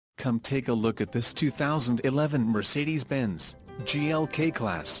Come take a look at this 2011 Mercedes-Benz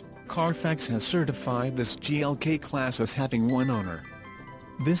GLK-Class. Carfax has certified this GLK-Class as having one owner.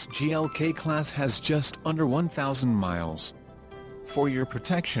 This GLK-Class has just under 1,000 miles. For your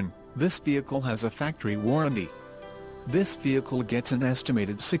protection, this vehicle has a factory warranty. This vehicle gets an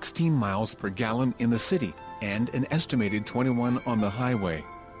estimated 16 miles per gallon in the city, and an estimated 21 on the highway.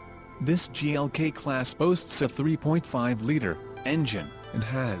 This GLK-Class boasts a 3.5-liter engine, and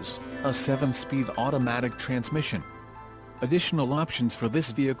has a 7-speed automatic transmission. Additional options for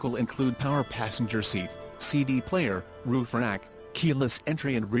this vehicle include power passenger seat, CD player, roof rack, keyless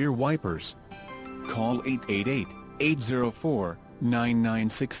entry and rear wipers. Call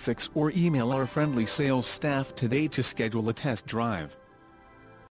 888-804-9966 or email our friendly sales staff today to schedule a test drive.